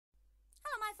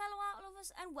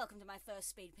viewers, and welcome to my first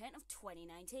speed paint of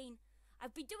 2019.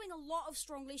 I've been doing a lot of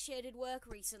strongly shaded work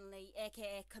recently,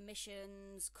 aka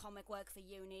commissions, comic work for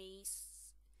uni,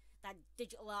 that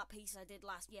digital art piece I did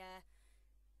last year.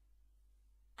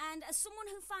 And as someone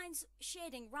who finds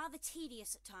shading rather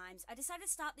tedious at times, I decided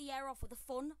to start the year off with a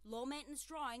fun, low-maintenance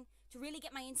drawing to really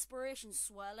get my inspiration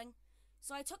swirling.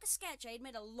 So I took a sketch I had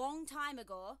made a long time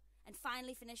ago and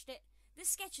finally finished it. This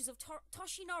sketch is of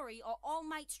Toshinori, or All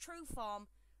Might's true form,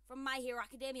 from My Hero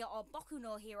Academia, or Boku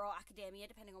no Hero Academia,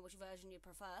 depending on which version you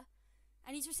prefer.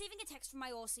 And he's receiving a text from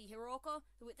my OC Hiroko,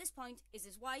 who at this point is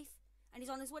his wife, and he's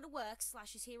on his way to work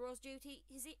 / his hero's duty.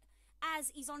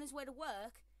 As he's on his way to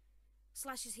work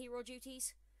 / his hero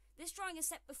duties. This drawing is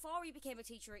set before he became a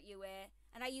teacher at UA,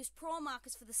 and I used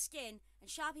Promarkers for the skin and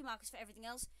Sharpie Markers for everything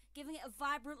else, giving it a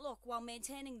vibrant look while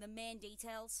maintaining the main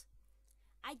details.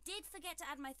 I did forget to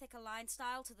add my thicker line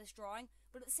style to this drawing,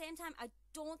 but at the same time I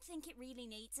don't think it really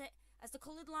needs it, as the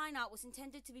coloured line art was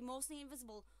intended to be mostly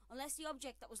invisible unless the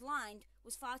object that was lined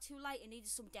was far too light and needed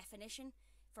some definition.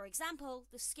 For example,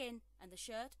 the skin and the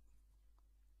shirt.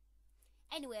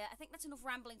 Anyway, I think that's enough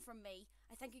rambling from me.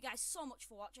 I thank you guys so much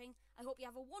for watching. I hope you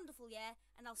have a wonderful year,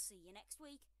 and I'll see you next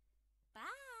week. Bye!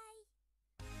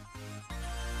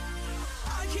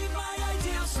 I keep my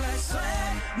ideals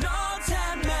no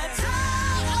time at all.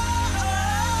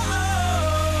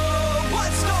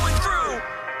 What's going through?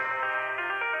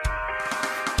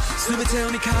 全て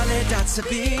を見かれた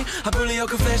旅あぶりよ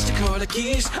くフェスティコル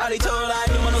キーありとら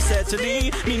ゆるものセット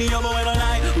に身に覚えの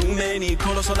ない運命に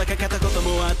殺されかけたこと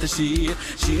もあったし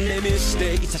死んで見し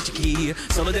ていた時期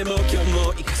それでも今日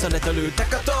も生かされてるって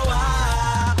こと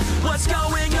は What's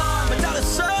going on またで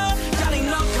す仮に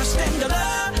残してんだろ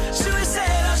修正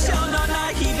のしようのな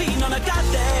い日々の中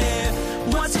で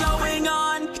What's going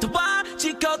on 人は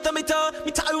自己と見と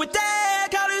見た上で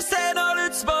軽せの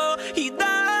るつぼ抱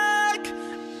く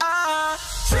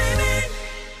Dreaming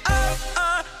of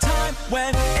a time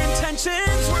when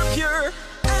intentions were pure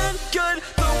and good.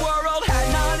 The world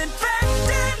had not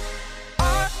infected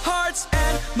our hearts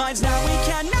and minds. Now we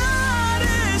cannot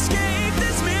escape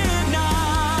this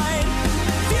midnight.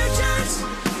 Futures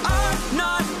are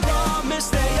not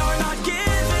promised, they are not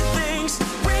given things.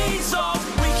 Resolve,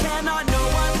 we cannot know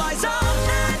what lies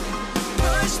ahead.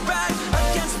 Push back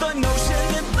against the notion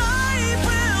that life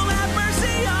will have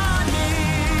mercy on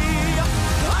me.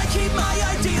 I keep my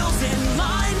ideals in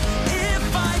line.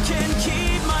 If I can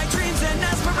keep my dreams and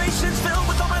aspirations filled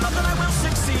with all my love, then I will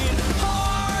succeed.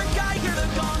 Hark, I hear the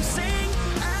gong sing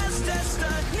as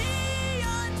destiny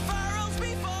unfurls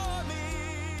before me.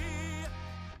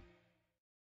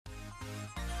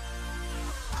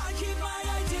 I keep my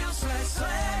ideals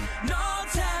no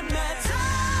time at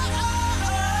all.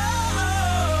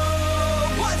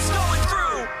 What's going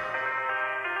through?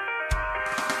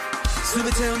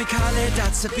 全てを見かれ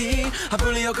た旅あ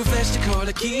ぶりよくフェスティコ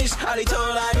ルキーありと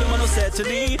らゆるものセット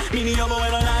に身に覚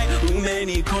えのない運命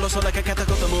に殺されかけた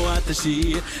こともあった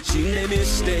し死んで見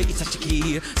していた時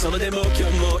期それでも今日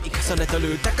も生かされて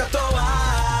るってこと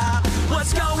は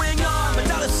What's going on ま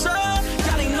たです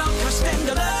仮に残してん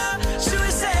だろ修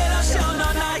正のしよう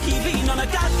のない日々の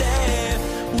中で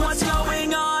What's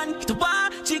going on 人は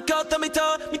自己と見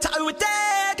た上で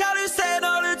軽せ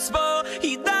のるつぼ抱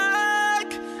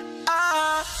く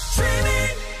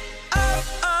Dreaming of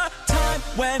a time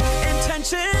when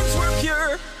intentions were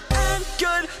pure and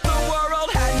good. The world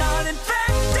had not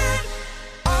infected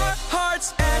our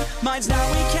hearts and minds. Now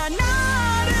we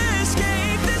cannot